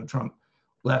fact, Trump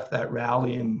left that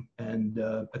rally, and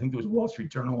I think there was a Wall Street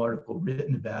Journal article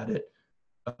written about it.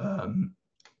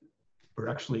 Or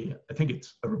actually, I think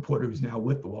it's a reporter who's now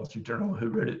with the Wall Street Journal who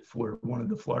wrote it for one of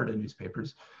the Florida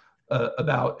newspapers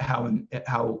about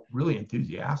how really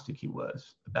enthusiastic he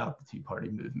was about the Tea Party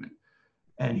movement.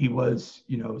 And he was,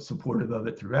 supportive of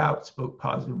it throughout, spoke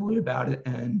positively about it.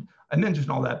 And I mentioned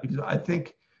all that because I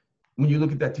think when you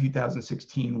look at that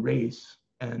 2016 race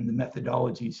and the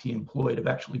methodologies he employed of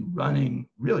actually running,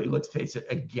 really, let's face it,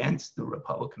 against the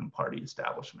Republican Party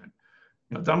establishment.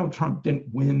 You know, Donald Trump didn't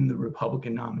win the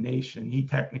Republican nomination. He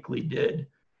technically did,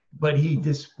 but he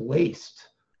displaced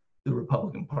the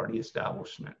Republican Party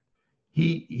establishment.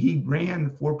 He ran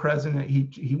for president.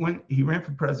 He ran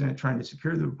for president trying to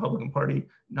secure the Republican Party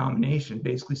nomination,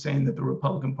 basically saying that the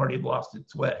Republican Party had lost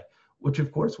its way, which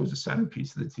of course was a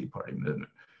centerpiece of the Tea Party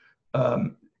movement.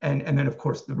 And then of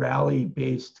course the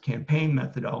rally-based campaign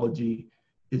methodology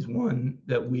is one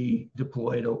that we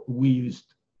deployed. We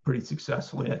used pretty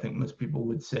successfully, I think most people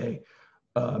would say,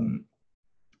 you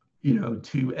know,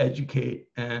 to educate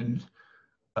and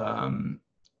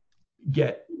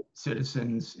get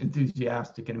citizens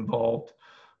enthusiastic and involved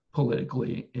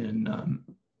politically in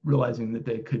realizing that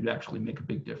they could actually make a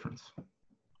big difference.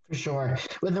 For sure.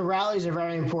 But the rallies are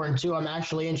very important too. I'm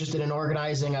actually interested in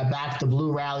organizing a Back the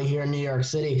Blue rally here in New York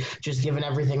City, just given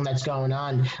everything that's going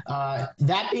on.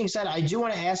 That being said, I do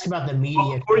want to ask about the media.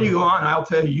 Well, before you go on, I'll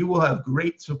tell you, you will have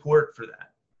great support for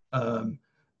that.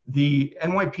 The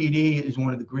NYPD is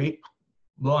one of the great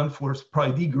law enforcement,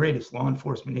 probably the greatest law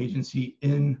enforcement agency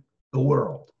in the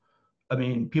world. I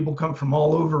mean, people come from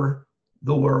all over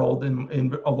the world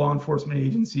in law enforcement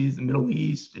agencies, the Middle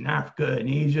East, in Africa, in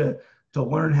Asia, to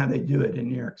learn how they do it in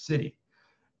New York City.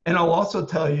 And I'll also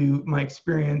tell you my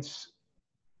experience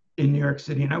in New York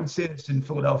City, and I would say this in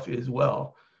Philadelphia as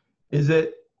well, is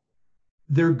that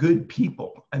they're good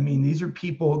people. I mean, these are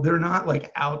people, they're not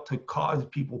like out to cause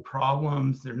people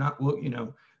problems. They're not, you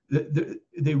know,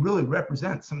 they really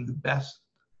represent some of the best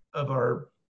of our,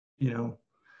 you know,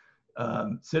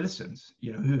 citizens,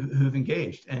 you know, who've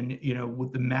engaged. And, you know,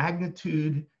 with the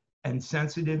magnitude and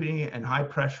sensitivity and high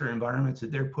pressure environments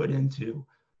that they're put into,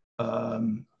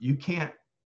 you can't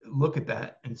look at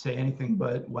that and say anything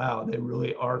but, wow, they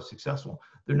really are successful.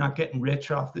 They're not getting rich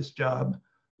off this job.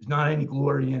 There's not any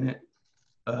glory in it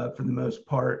for the most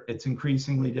part. It's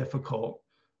increasingly difficult.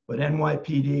 But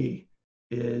NYPD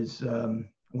is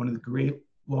one of the great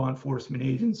law enforcement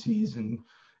agencies and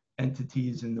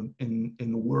entities in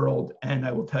the world. And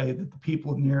I will tell you that the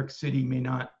people of New York City may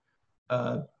not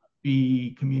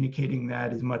be communicating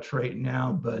that as much right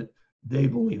now, but they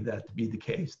believe that to be the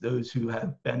case. Those who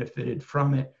have benefited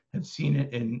from it have seen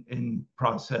it in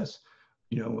process.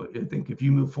 You know, I think if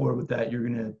you move forward with that, you're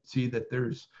going to see that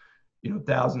there's, you know,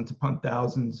 thousands upon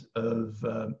thousands of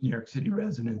New York City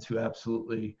residents who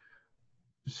absolutely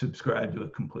subscribe to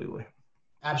it completely.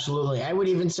 Absolutely. I would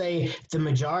even say the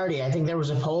majority. I think there was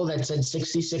a poll that said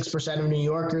 66% of New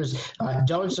Yorkers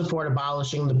don't support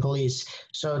abolishing the police.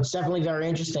 So it's definitely very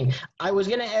interesting. I was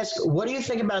going to ask, what do you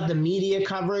think about the media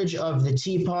coverage of the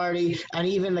Tea Party and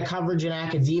even the coverage in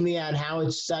academia and how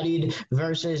it's studied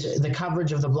versus the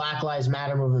coverage of the Black Lives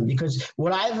Matter movement? Because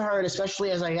what I've heard, especially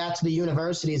as I got to the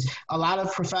universities, a lot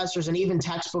of professors and even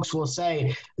textbooks will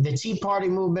say the Tea Party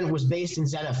movement was based in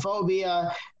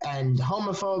xenophobia and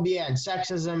homophobia and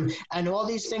sexism and all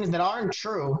these things that aren't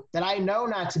true, that I know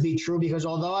not to be true, because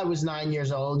although I was 9 years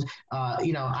old,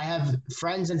 you know, I have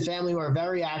friends and family who are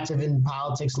very active in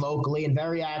politics locally and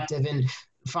very active in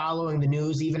following the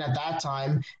news, even at that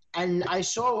time. And I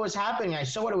saw what was happening. I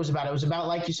saw what it was about. It was about,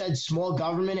 like you said, small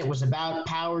government. It was about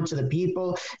power to the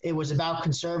people. It was about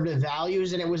conservative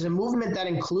values. And it was a movement that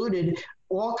included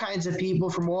all kinds of people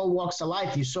from all walks of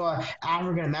life. You saw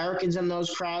African Americans in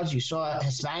those crowds. You saw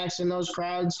Hispanics in those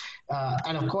crowds.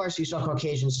 And of course, you saw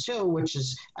Caucasians too, which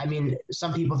is, I mean,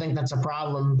 some people think that's a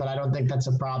problem, but I don't think that's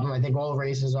a problem. I think all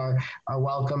races are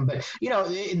welcome. But, you know,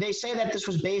 they say that this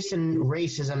was based in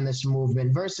racism, this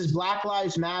movement, versus Black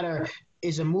Lives Matter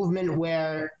is a movement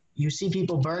where you see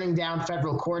people burning down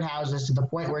federal courthouses to the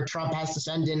point where Trump has to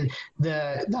send in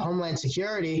the Homeland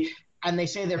Security. And they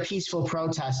say they're peaceful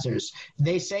protesters.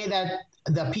 They say that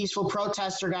the peaceful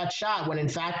protester got shot when in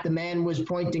fact the man was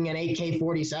pointing an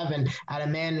AK-47 at a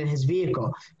man in his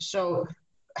vehicle. So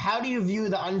how do you view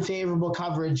the unfavorable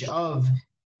coverage of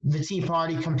the Tea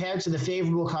Party compared to the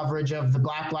favorable coverage of the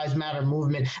Black Lives Matter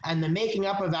movement and the making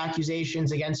up of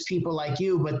accusations against people like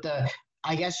you, but the,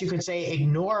 I guess you could say,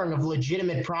 ignoring of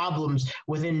legitimate problems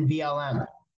within BLM?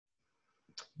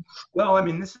 Well, I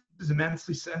mean, this is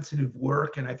immensely sensitive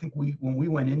work, and I think when we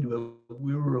went into it,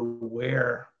 we were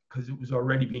aware, because it was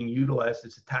already being utilized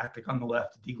as a tactic on the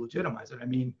left to delegitimize it. I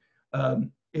mean,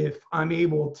 if I'm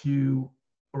able to,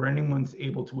 or anyone's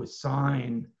able to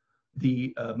assign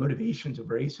the motivations of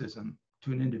racism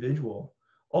to an individual,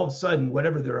 all of a sudden,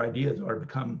 whatever their ideas are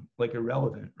become like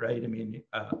irrelevant, right? I mean,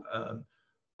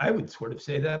 I would sort of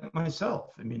say that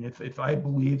myself. I mean, if I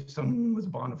believed someone was a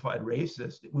bona fide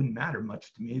racist, it wouldn't matter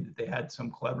much to me that they had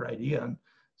some clever idea on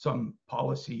some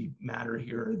policy matter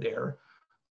here or there.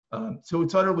 So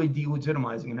it's utterly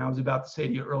delegitimizing. And I was about to say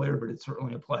to you earlier, but it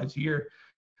certainly applies here,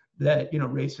 that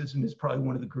racism is probably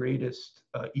one of the greatest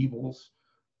evils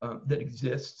that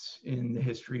exists in the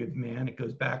history of man. It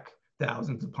goes back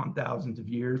thousands upon thousands of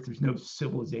years. There's no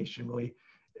civilization really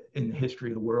in the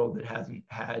history of the world that hasn't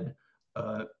had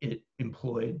it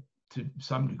employed to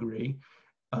some degree.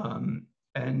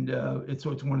 It's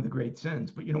one of the great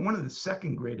sins. But one of the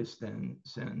second greatest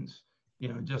sins,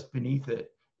 just beneath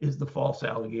it, is the false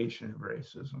allegation of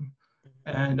racism.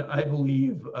 And I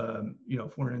believe,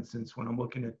 for instance, when I'm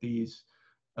looking at these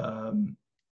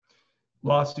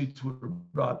lawsuits were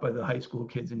brought by the high school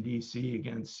kids in DC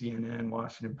against CNN,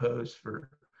 Washington Post for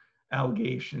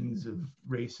allegations of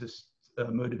racist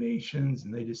motivations,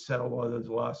 and they just settled all those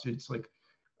lawsuits. Like,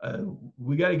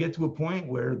 we got to get to a point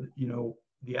where,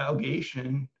 the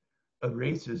allegation of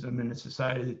racism in a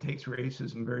society that takes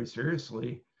racism very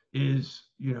seriously is,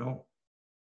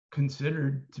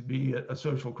 considered to be a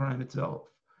social crime itself.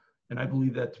 And I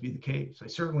believe that to be the case.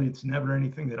 It's never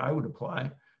anything that I would apply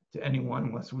to anyone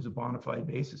unless there was a bona fide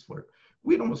basis for it.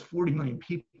 We had almost 40 million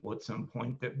people at some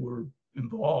point that were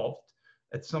involved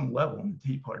at some level in the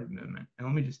Tea Party movement. And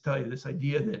let me just tell you, this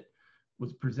idea that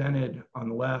was presented on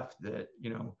the left that,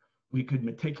 we could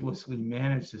meticulously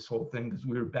manage this whole thing because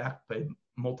we were backed by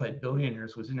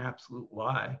multi-billionaires was an absolute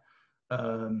lie.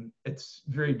 It's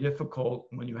very difficult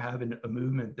when you have a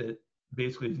movement that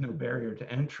basically has no barrier to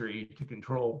entry to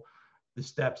control the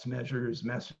steps, measures,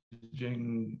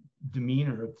 messaging,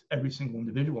 demeanor of every single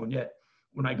individual. And yet,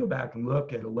 when I go back and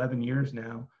look at 11 years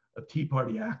now of Tea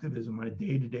Party activism on a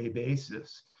day-to-day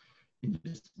basis in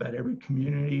just about every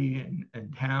community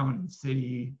and town and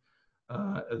city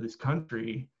of this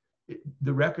country,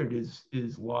 the record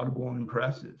is laudable and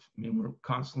impressive. I mean, we're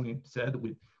constantly said that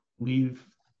we leave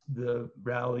the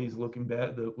rallies looking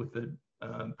better, with the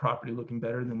property looking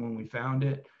better than when we found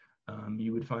it.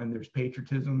 You would find there's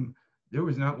patriotism. There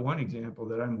was not one example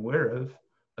that I'm aware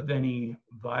of any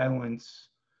violence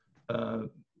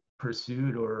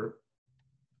pursued or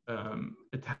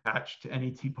attached to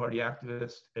any Tea Party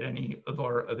activist at any of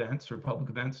our events or public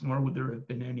events, nor would there have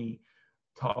been any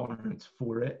tolerance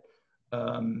for it.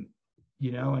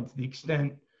 And to the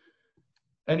extent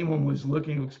anyone was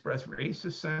looking to express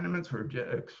racist sentiments,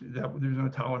 there's no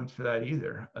tolerance for that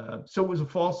either. So it was a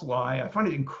false lie. I find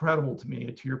it incredible to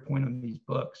me, to your point on these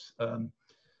books.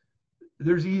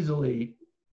 There's easily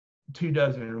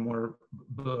 24 or more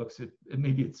books,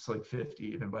 maybe it's like 50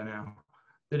 even by now,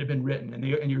 that have been written. And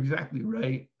you're exactly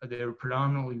right. They were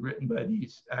predominantly written by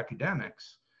these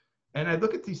academics. And I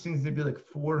look at these things, they'd be like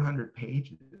 400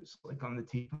 pages, like on the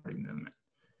Tea Party movement.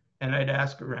 And I'd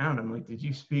ask around, I'm like, did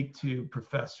you speak to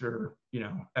Professor,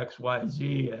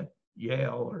 XYZ at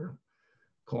Yale or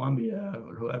Columbia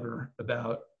or whoever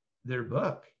about their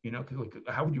book? Because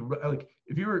how would you,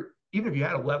 even if you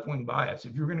had a left-wing bias,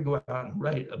 if you were going to go out and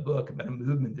write a book about a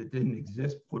movement that didn't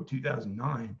exist before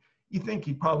 2009, you think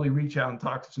you'd probably reach out and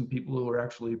talk to some people who were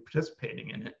actually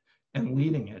participating in it and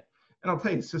leading it. And I'll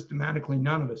tell you, systematically,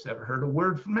 none of us ever heard a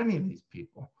word from any of these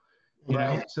people.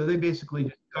 Right. So they basically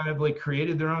just kind of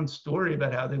created their own story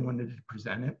about how they wanted to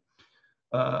present it.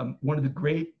 One of the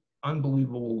great,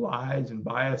 unbelievable lies and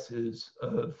biases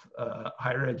of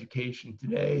higher education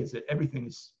today is that everything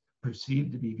is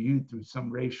perceived to be viewed through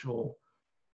some racial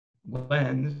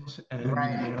lens. And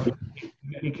Right. In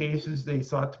many cases, they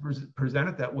sought to present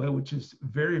it that way, which is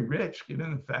very rich,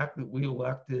 given the fact that we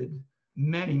elected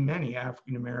many, many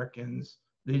African Americans.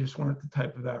 They just weren't the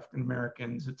type of African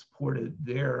Americans that supported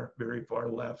their very far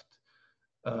left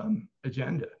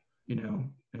agenda,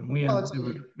 and we Well, I was just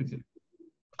going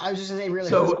to say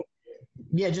really quick.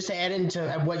 Yeah, just to add into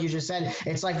what you just said,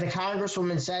 it's like the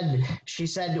Congresswoman said, she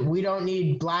said, we don't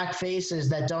need black faces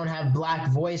that don't have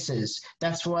black voices.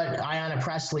 That's what Ayanna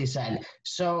Pressley said.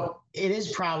 So it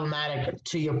is problematic,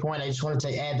 to your point. I just wanted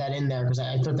to add that in there because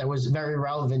I thought that was very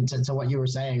relevant to what you were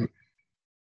saying.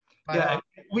 Yeah,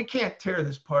 we can't tear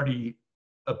this party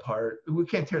apart. We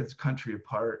can't tear this country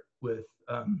apart with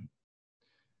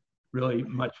really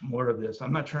much more of this.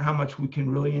 I'm not sure how much we can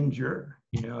really endure.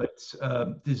 It's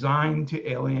designed to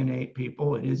alienate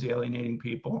people. It is alienating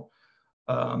people.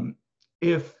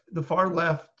 If the far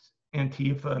left,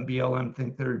 Antifa and BLM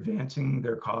think they're advancing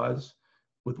their cause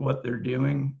with what they're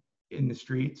doing in the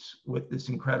streets with this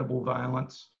incredible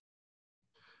violence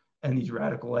and these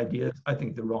radical ideas, I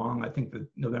think they're wrong. I think the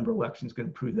November election is going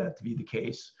to prove that to be the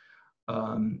case.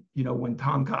 When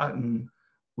Tom Cotton,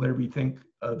 whatever you think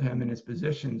of him and his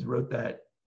positions, wrote that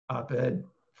op-ed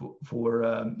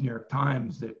for New York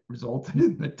Times that resulted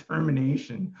in the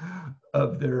termination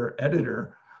of their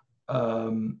editor,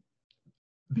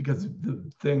 because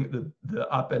the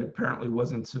op-ed apparently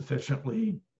wasn't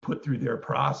sufficiently put through their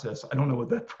process. I don't know what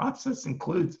that process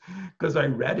includes, because I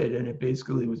read it and it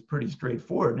basically was pretty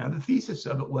straightforward. Now, the thesis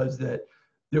of it was that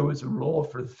there was a role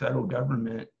for the federal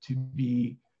government to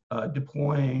be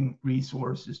deploying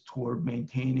resources toward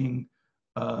maintaining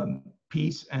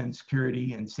peace and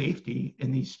security and safety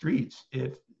in these streets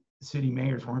if city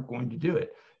mayors weren't going to do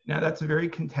it. Now, that's a very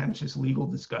contentious legal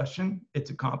discussion.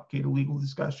 It's a complicated legal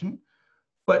discussion.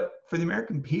 But for the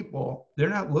American people, they're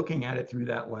not looking at it through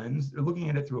that lens. They're looking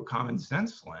at it through a common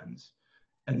sense lens.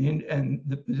 And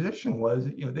the position was,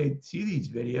 you know, they'd see these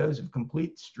videos of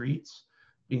complete streets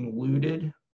being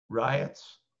looted,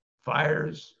 riots,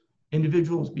 fires,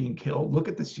 individuals being killed. Look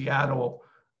at the Seattle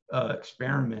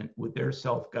experiment with their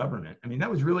self-government. I mean,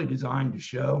 that was really designed to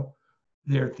show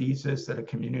their thesis that a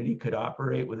community could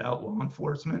operate without law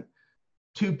enforcement.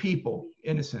 2 people,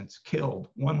 innocents, killed.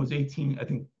 One was 18, I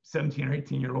think 17 or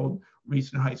 18-year-old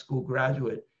recent high school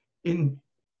graduate in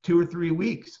 2 or 3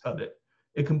 weeks of it.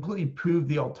 It completely proved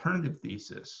the alternative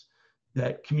thesis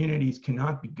that communities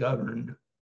cannot be governed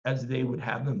as they would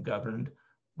have them governed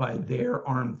by their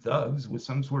armed thugs with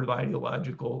some sort of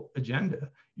ideological agenda.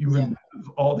 You remove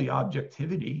all the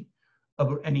objectivity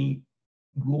of any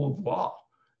rule of law.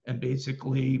 And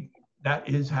basically, that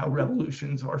is how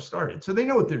revolutions are started. So they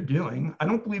know what they're doing. I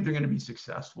don't believe they're going to be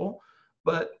successful,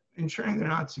 but ensuring they're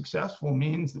not successful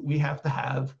means that we have to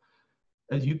have,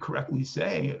 as you correctly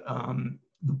say,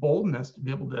 the boldness to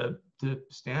be able to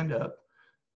stand up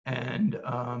and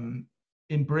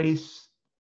embrace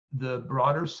the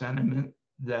broader sentiment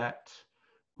that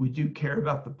we do care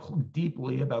about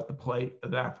deeply about the plight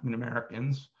of African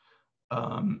Americans,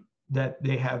 that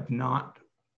they have not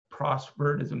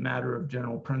prospered as a matter of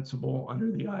general principle under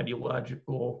the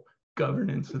ideological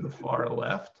governance of the far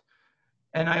left.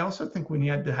 And I also think we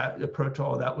need to approach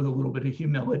all of that with a little bit of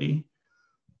humility.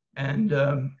 And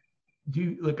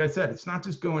like I said, it's not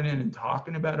just going in and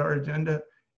talking about our agenda,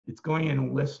 it's going in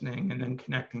and listening and then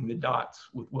connecting the dots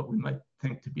with what we might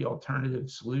think to be alternative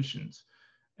solutions.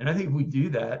 And I think if we do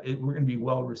that, we're going to be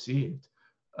well received.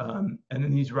 And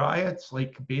then these riots,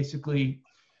 like basically,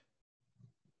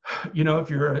 you know, if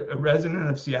you're a resident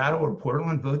of Seattle or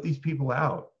Portland, vote these people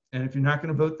out. And if you're not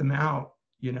going to vote them out,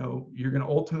 you know, you're going to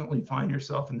ultimately find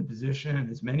yourself in the position,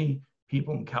 as many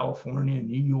people in California,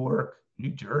 New York, New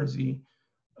Jersey,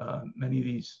 many of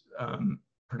these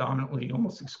predominantly,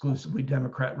 almost exclusively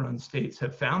Democrat-run states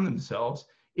have found themselves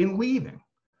in leaving.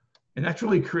 And that's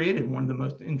really created one of the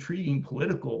most intriguing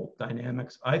political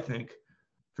dynamics, I think,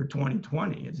 for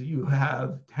 2020, is that you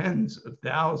have tens of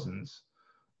thousands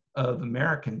of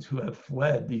Americans who have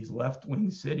fled these left-wing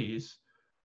cities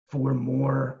for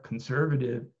more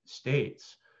conservative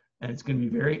states. And it's going to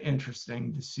be very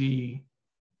interesting to see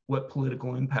what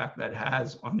political impact that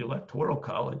has on the Electoral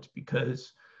College,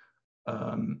 because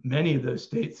many of those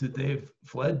states that they've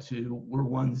fled to were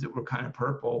ones that were kind of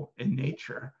purple in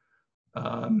nature.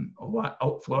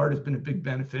 Florida's been a big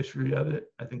beneficiary of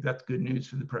it. I think that's good news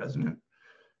for the president,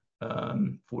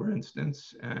 for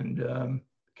instance, and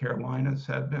Carolinas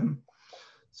have been.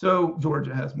 So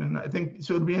Georgia has been, I think,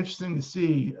 so it'll be interesting to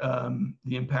see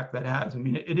the impact that has. I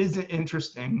mean, it is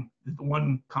interesting that the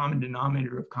one common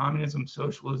denominator of communism,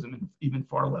 socialism, and even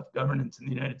far left governance in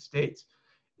the United States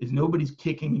is nobody's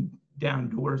kicking down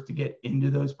doors to get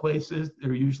into those places.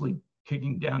 They're usually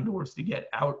kicking down doors to get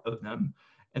out of them.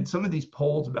 And some of these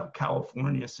polls about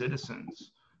California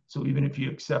citizens, so even if you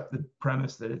accept the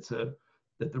premise that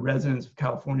that the residents of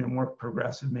California are more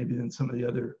progressive maybe than some of the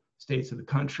other states of the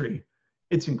country,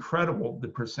 it's incredible the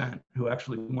percent who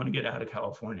actually want to get out of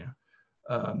California.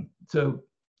 So,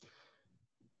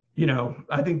 you know,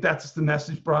 I think that's the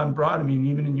message broad and broad. I mean,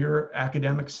 even in your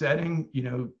academic setting, you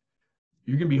know,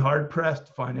 you're going to be hard pressed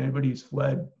to find anybody who's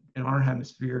fled in our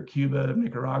hemisphere, Cuba,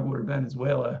 Nicaragua, or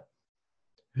Venezuela,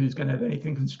 who's going to have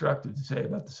anything constructive to say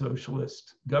about the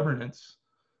socialist governance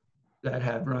that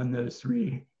have run those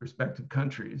 3 respective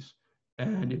countries.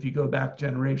 And if you go back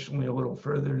generationally a little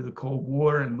further to the Cold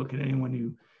War and look at anyone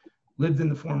who lived in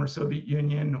the former Soviet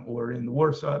Union or in the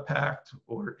Warsaw Pact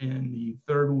or in the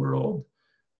third world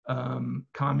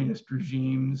communist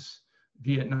regimes,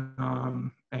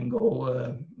 Vietnam,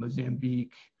 Angola,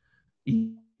 Mozambique,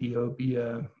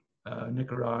 Ethiopia,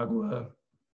 Nicaragua,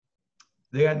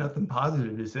 they had nothing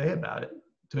positive to say about it.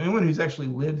 So anyone who's actually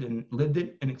lived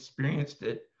it and experienced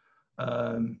it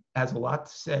has a lot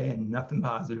to say and nothing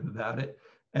positive about it.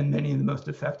 And many of the most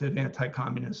effective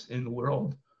anti-communists in the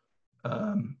world,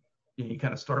 you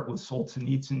kind of start with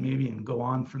Solzhenitsyn maybe and go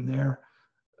on from there,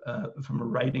 from a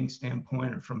writing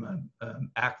standpoint or from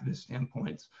an activist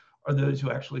standpoint, are those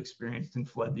who actually experienced and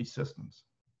fled these systems.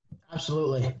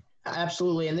 Absolutely.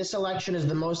 Absolutely. And this election is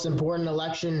the most important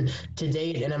election to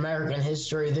date in American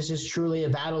history. This is truly a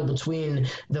battle between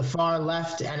the far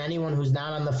left and anyone who's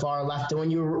not on the far left. And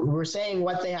when you were saying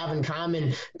what they have in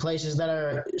common, places that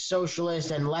are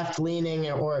socialist and left-leaning,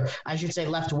 or I should say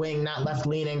left-wing, not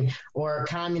left-leaning, or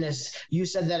communist, you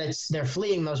said that they're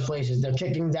fleeing those places. They're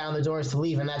kicking down the doors to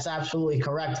leave, and that's absolutely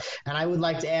correct. And I would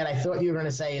like to add, I thought you were going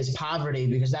to say is poverty,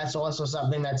 because that's also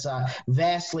something that's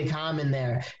vastly common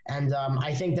there. And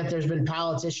I think that there's been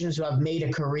politicians who have made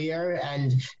a career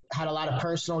and had a lot of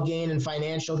personal gain and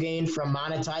financial gain from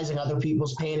monetizing other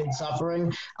people's pain and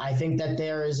suffering. I think that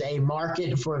there is a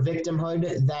market for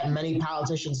victimhood that many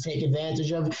politicians take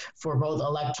advantage of for both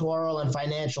electoral and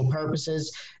financial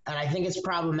purposes. And I think it's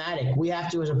problematic. We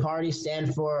have to, as a party,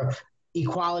 stand for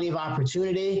equality of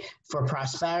opportunity, for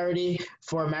prosperity,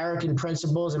 for American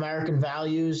principles, American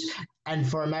values, and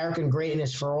for American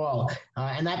greatness for all.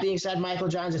 And that being said, Michael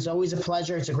Johns, it's always a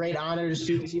pleasure. It's a great honor to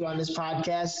speak to you on this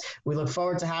podcast. We look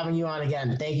forward to having you on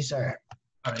again. Thank you, sir.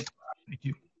 All right. Thank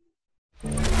you.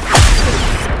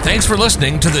 Thanks for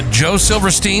listening to the Joe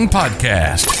Silverstein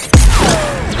Podcast.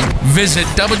 Visit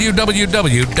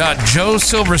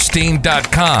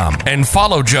www.joesilverstein.com and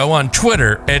follow Joe on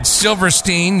Twitter at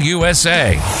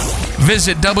SilversteinUSA.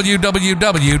 Visit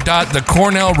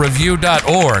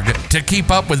www.thecornellreview.org to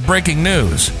keep up with breaking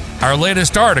news, our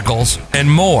latest articles, and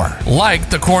more. Like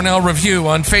the Cornell Review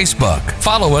on Facebook.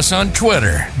 Follow us on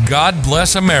Twitter. God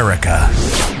bless America.